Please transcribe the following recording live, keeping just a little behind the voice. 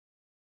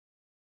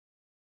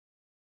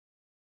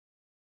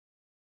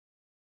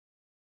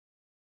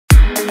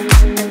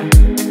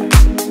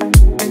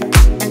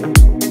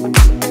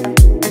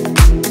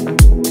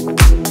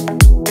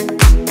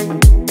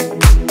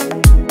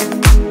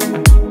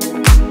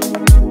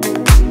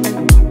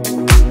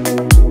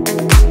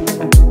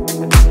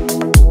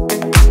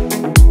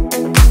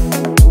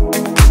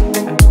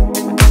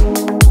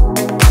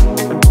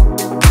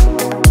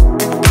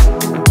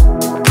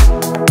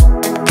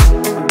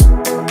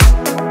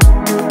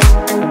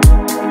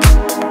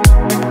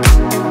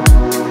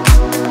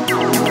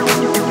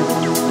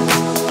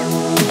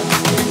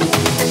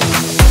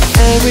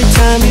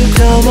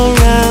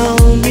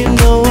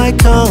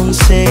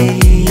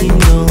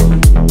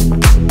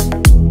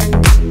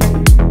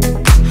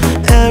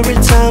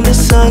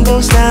sun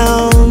goes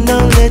down,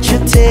 I'll let you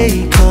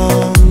take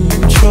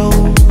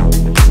control.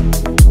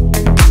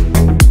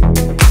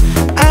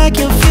 I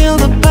can feel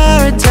the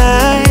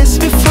paradise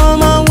before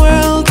my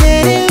world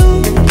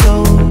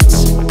implodes.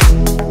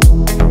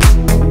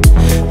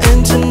 And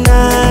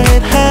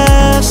tonight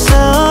has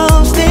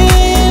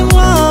something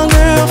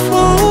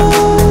wonderful.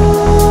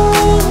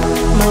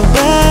 My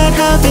bad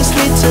habits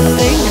lead to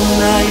late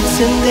nights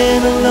and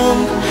then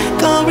alone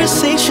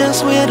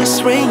conversations with a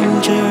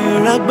stranger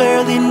I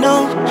barely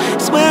know.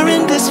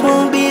 Swearing this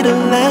won't be the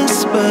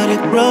last, but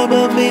it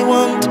probably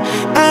won't.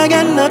 I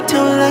got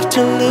nothing left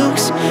to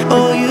lose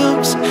or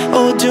use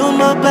or do.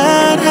 My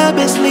bad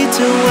habits lead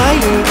to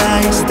wired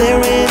eyes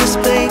there in this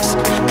place,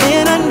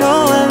 and I know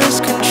I lose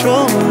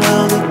control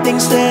of the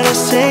things that I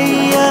say.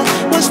 I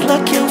was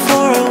looking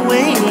for a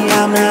way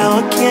out, now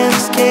I can't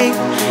escape.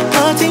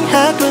 Nothing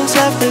happens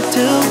after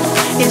two.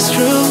 It's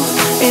true,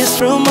 it's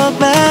true. My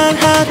bad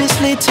habits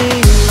lead to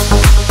you.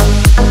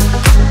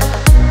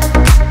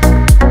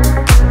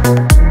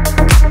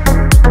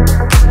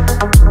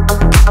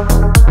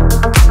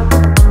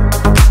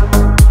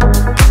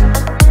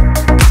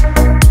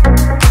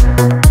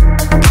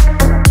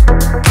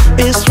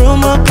 It's true,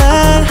 my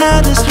bad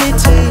habits lead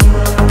to you.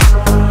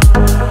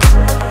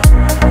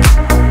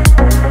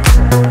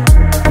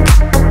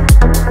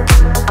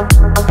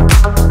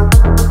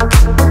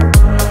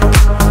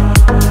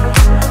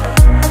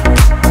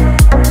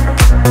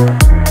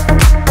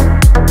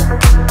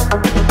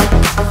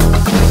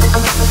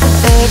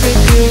 Every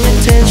pure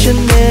intention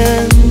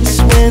ends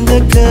when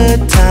the good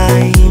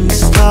times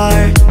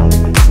start.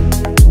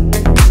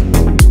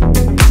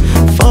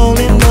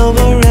 Falling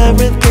over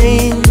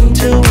everything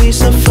to reach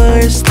the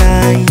first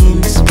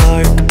time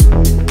spark.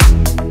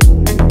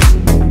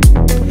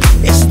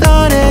 It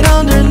started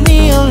under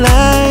neon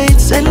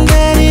lights and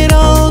then it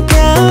all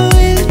got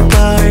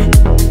dark.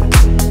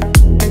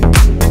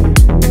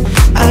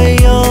 I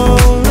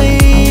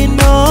only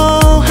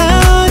know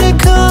how to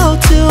call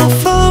to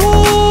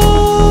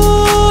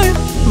form.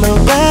 My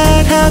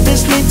bad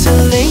habits lead to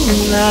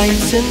late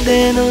nights and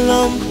then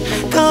alone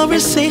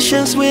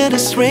conversations with a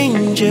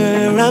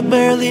stranger I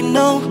barely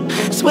know.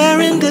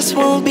 Swearing this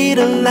won't be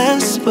the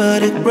last,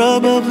 but it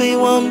probably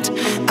won't.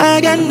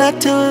 I got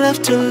nothing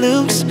left to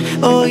lose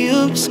or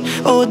use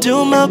or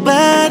do. My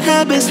bad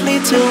habits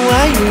lead to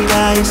wired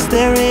eyes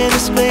there in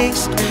this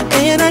place,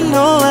 and I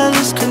know I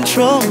lose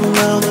control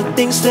of the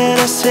things that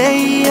I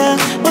say. I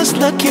was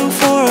looking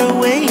for a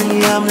way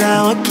out,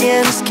 now I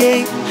can't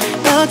escape.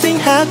 Nothing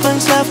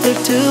happens after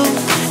two.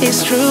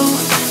 It's true,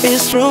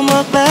 it's true.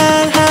 My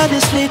bad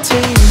habits lead to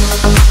you.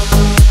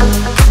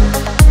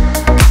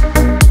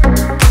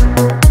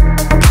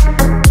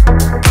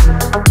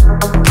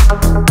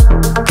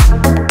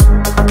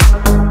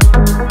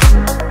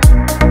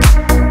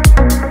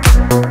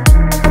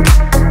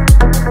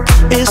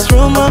 It's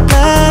true, my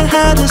bad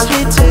habits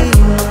lead to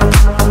you.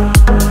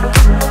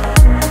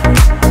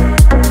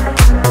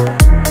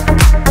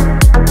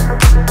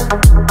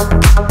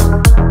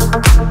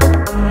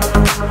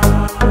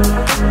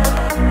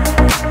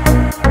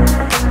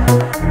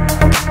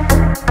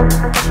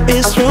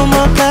 It's true,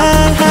 my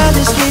bad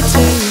habits lead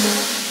to you.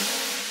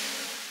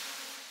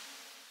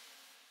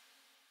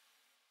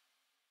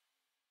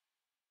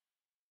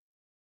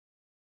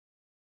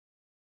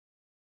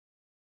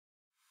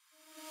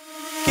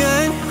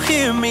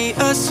 Hear me,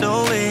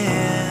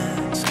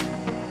 SOS.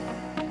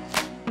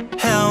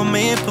 Help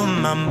me put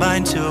my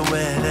mind to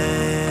where it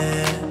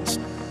is.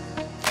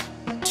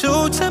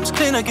 2 times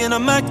clean again,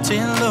 I'm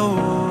acting low.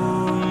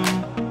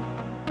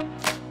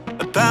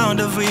 A pound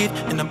of weed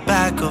in the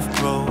back of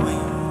growing.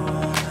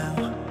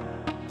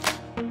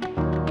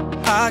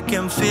 I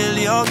can feel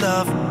your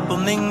love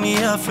pulling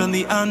me up from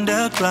the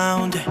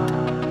underground.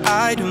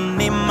 I don't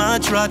need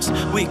much drugs.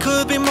 We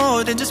could be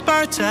more than just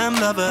part-time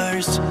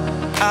lovers.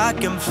 I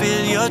can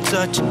feel your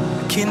touch,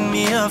 picking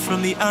me up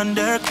from the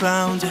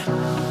underground.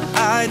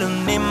 I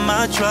don't need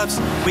my drugs.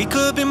 We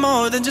could be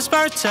more than just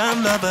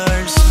part-time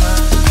lovers.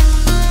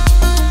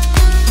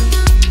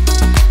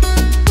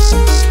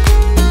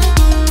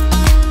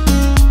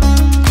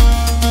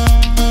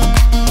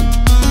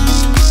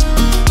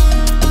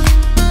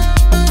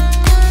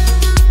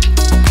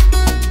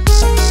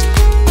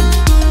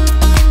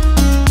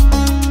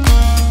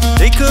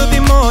 They could be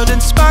more than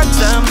just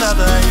part-time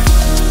lovers.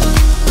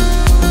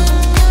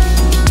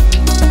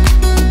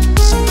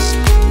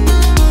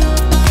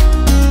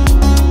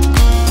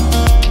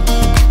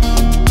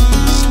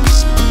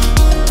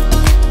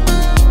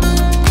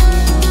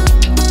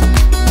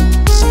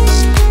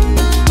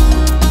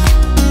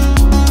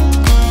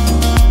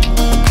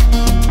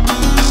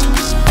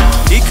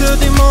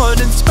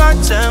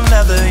 Part-time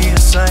lover,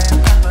 yes I am.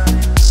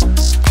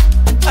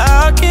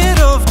 I'll get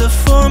off the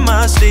form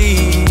I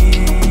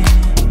sleep.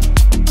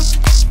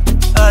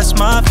 Us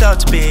my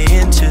thoughts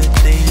being too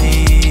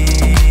daily.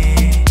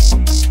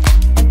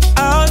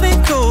 I'll be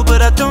cool,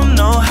 but I don't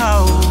know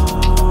how.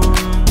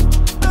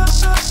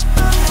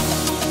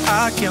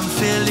 I can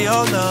feel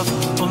your love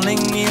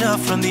pulling me up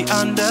from the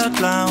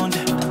underground.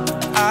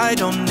 I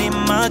don't need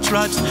much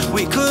ruts.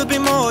 We could be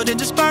more than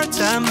just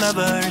part-time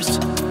lovers.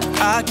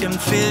 I can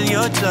feel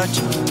your touch,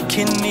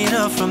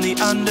 Camila from the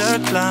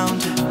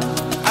underground.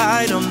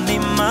 I don't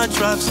need much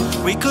ruts.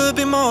 We could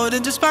be more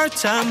than just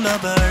part-time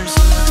lovers.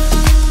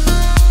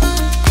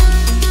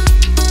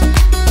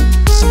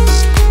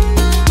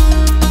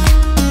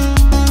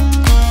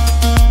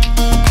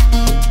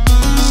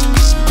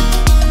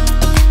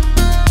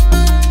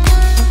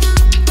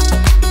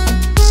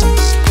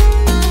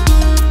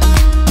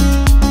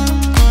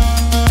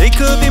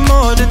 Could be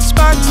more than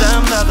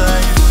part-time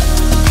lovers.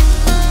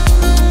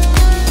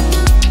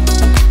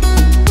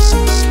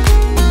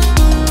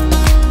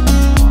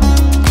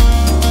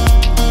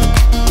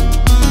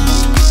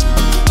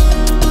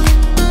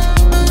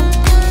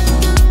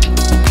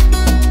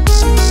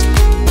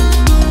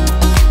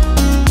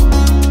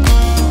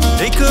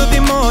 They could be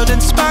more than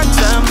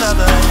part-time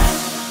lovers.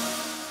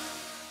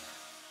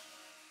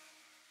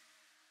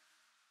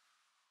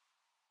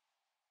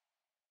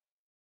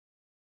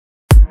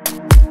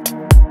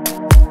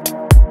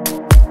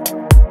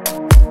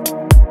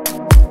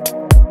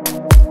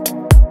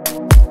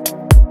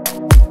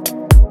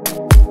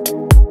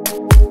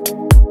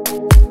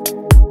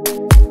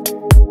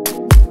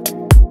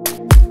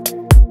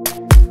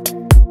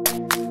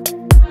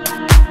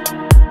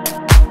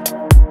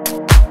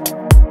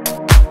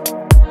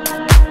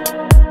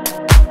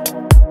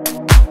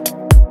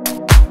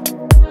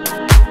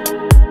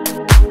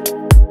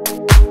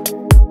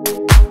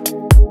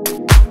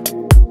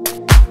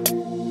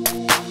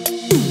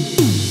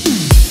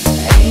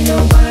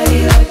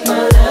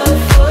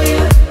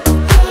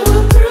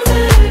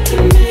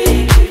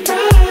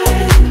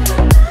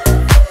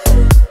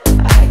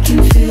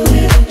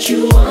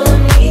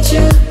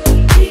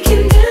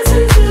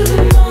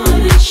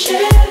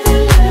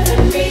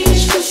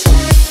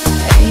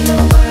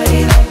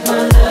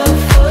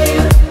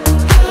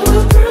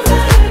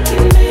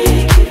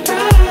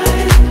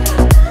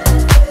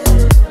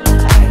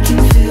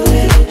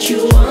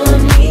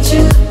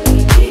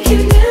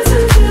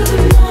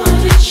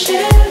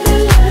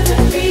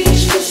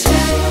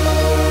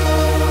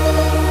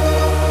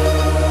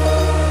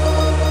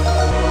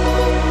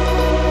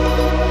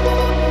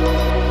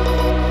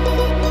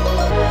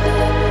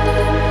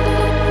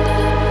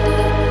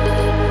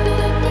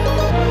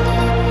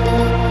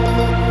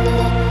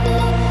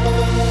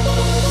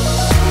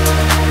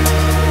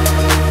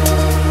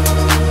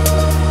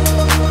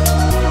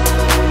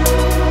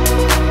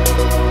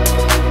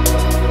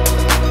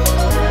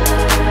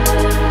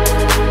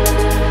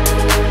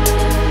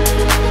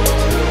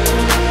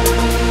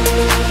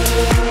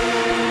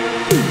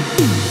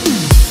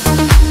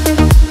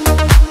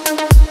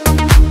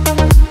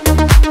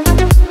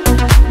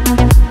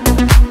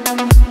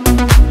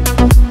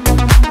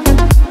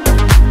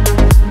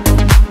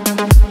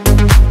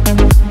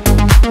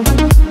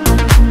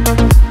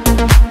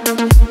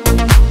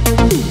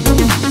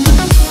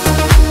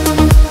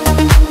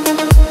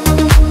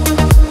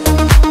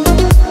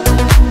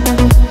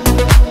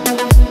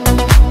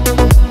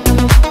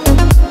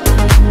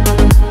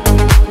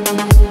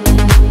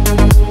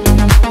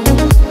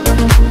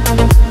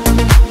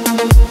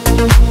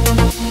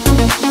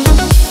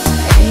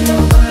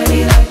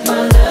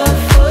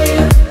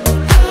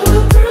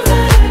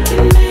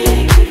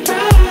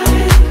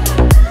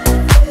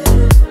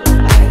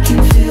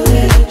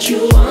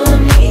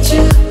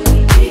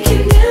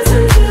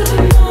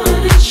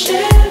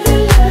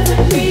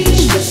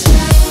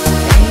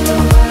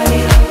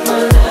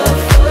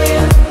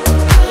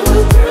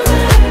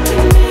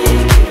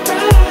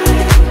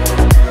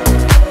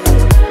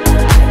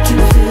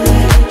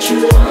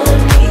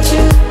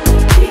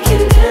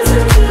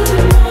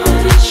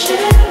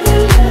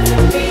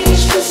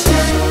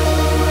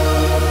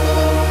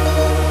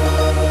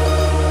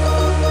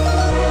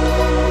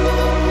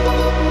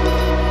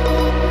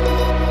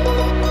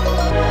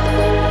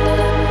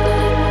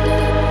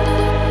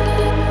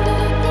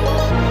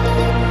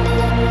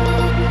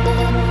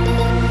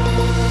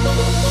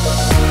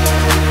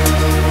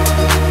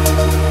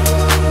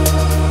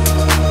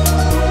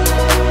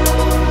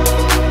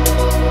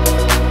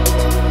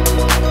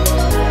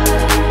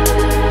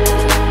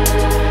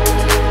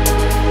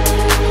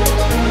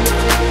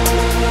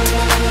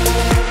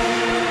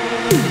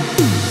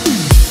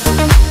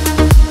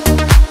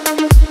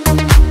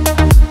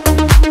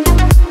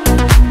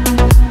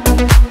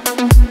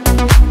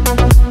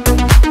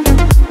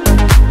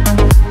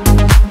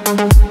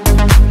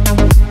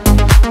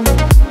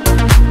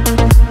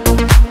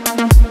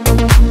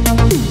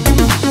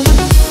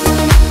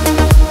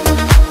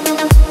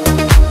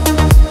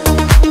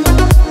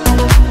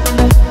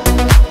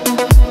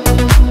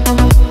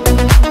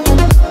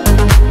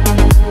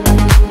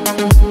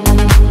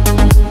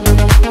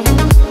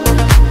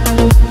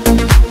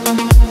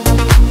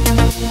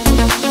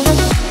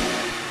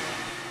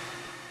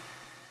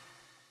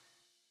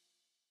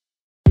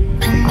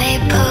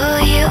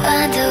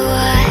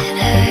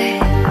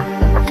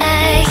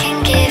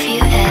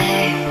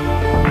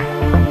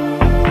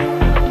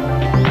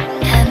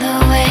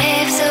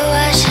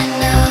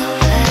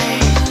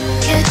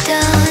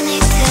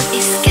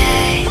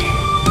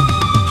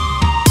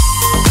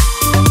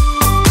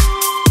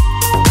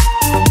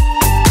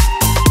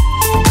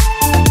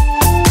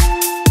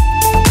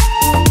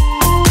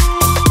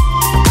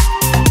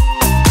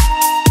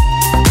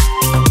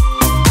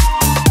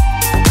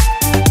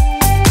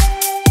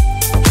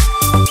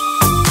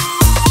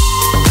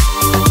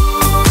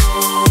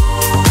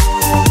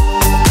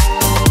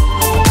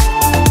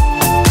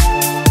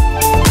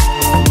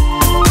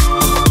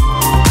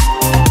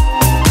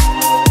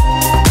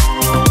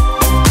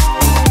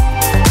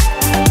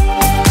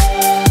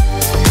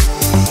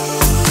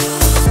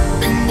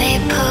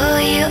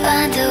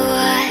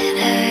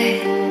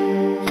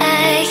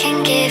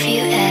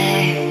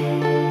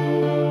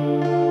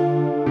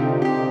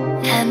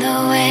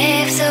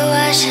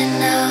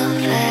 washing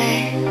over.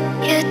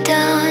 You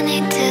don't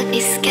need to be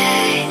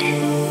scared.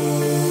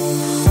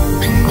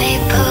 When they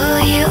pull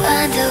you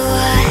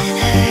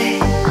underwater,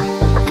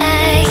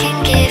 I can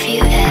give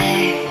you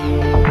air.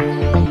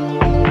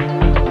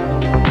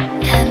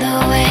 And the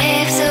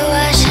waves are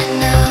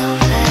washing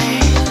over.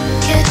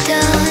 You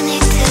don't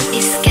need to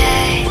be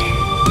scared.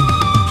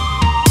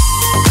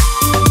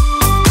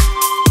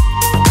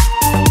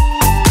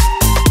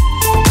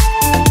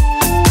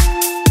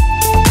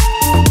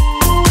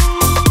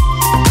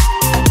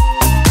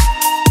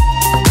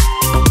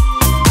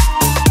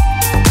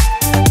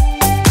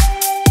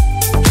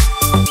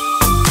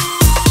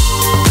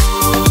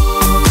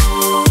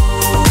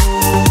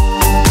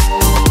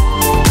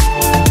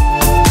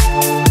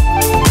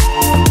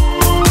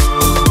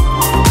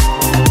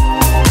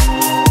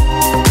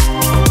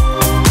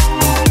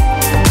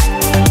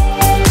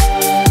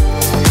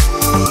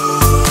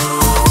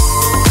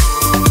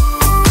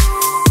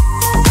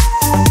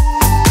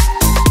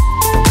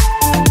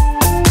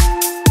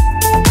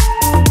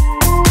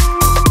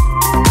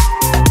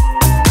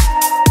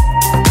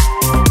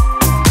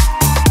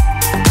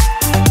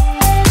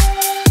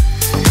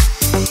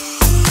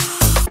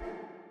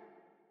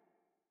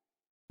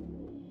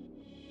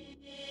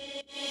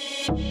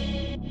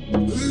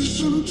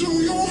 Listen to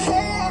your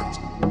heart.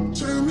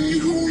 Tell me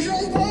who you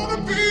wanna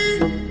be.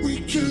 We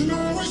can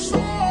always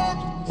start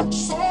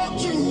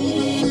to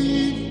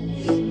believe.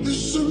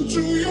 Listen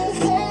to your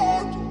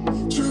heart.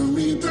 Tell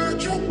me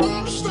that you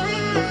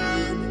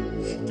understand.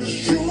 'Cause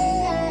you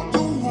are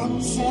the one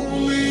for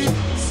me,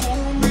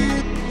 for me,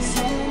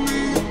 for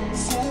me,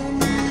 for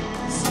me,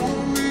 for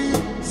me,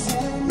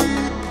 for me,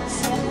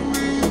 for me,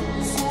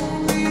 for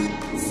me,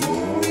 for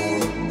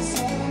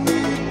me,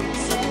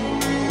 for me,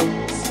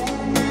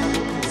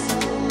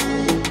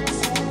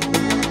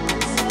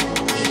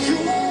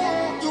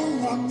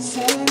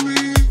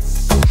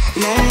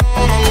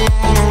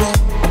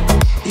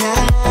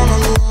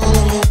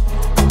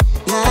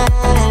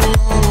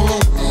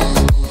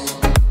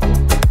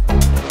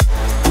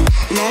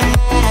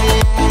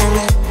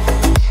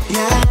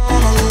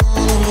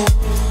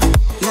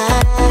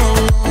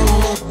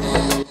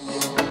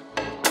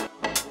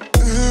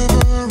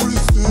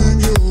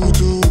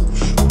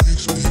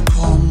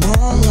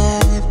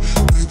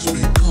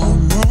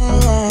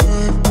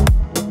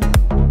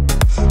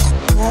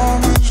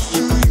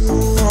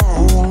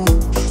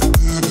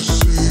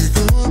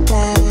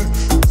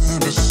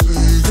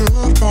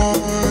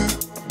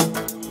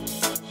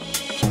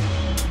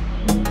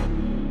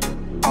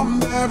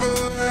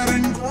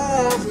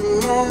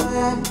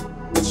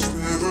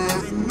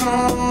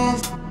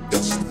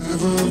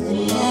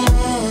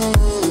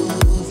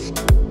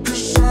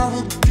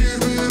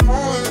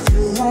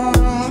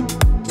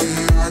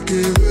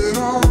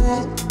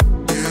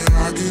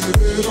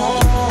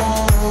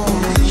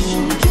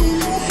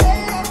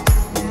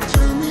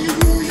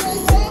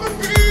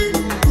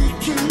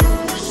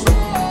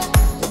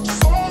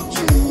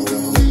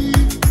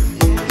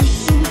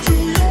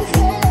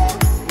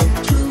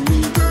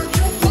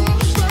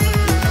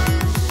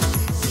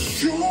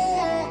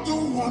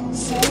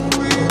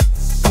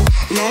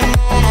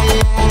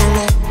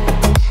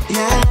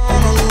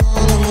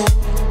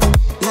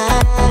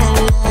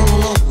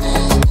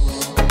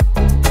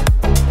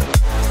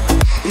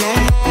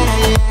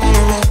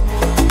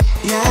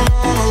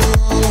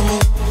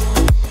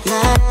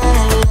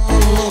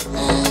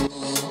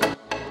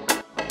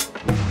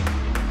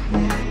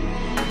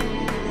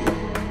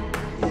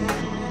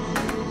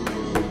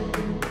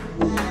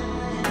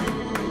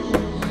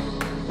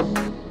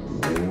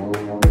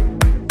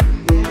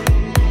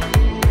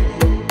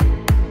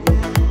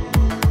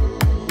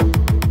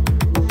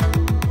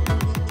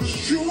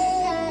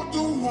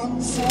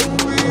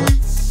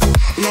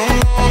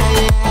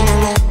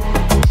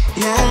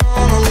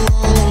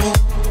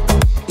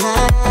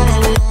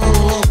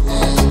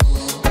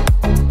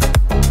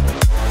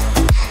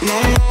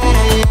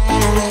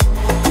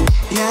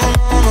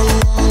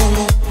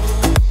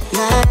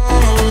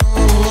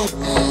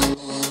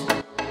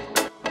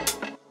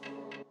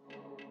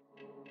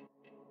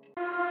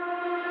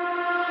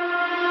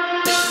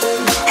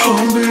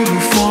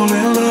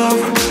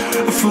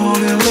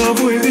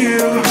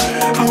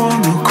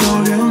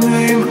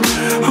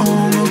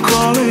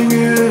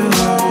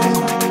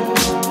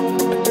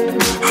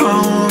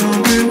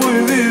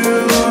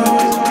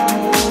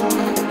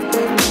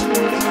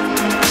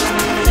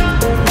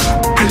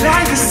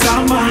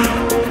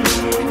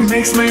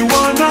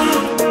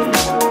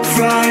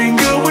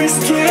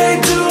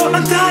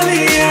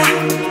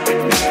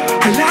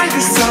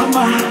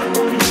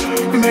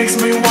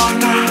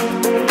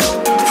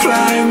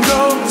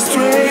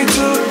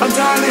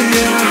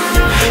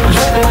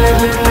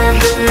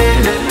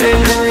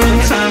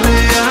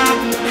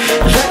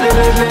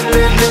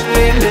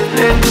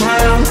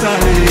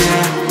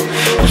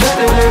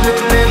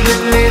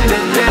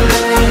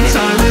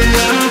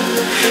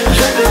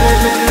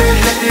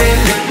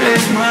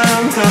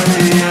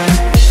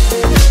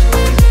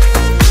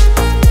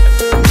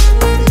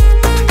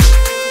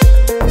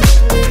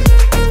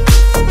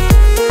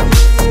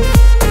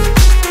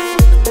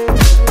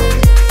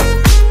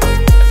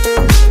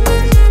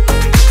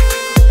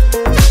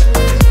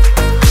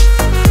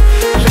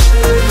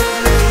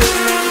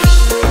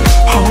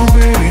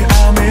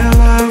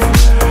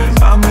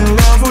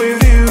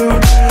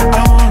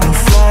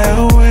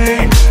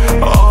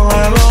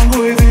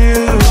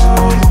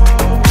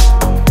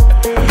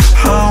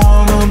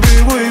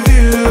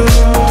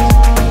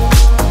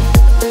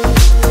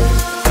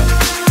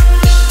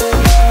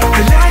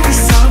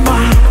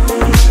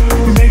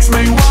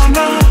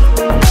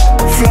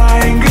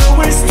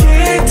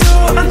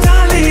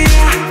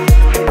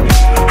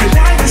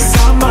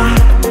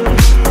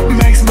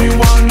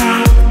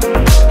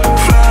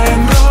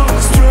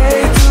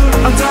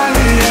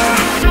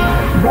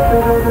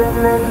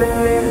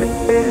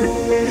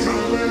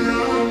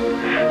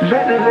 My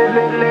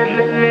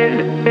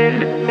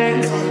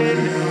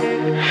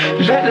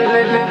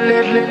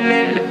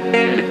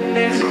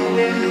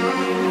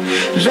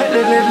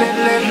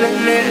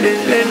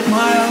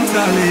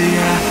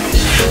Antalya.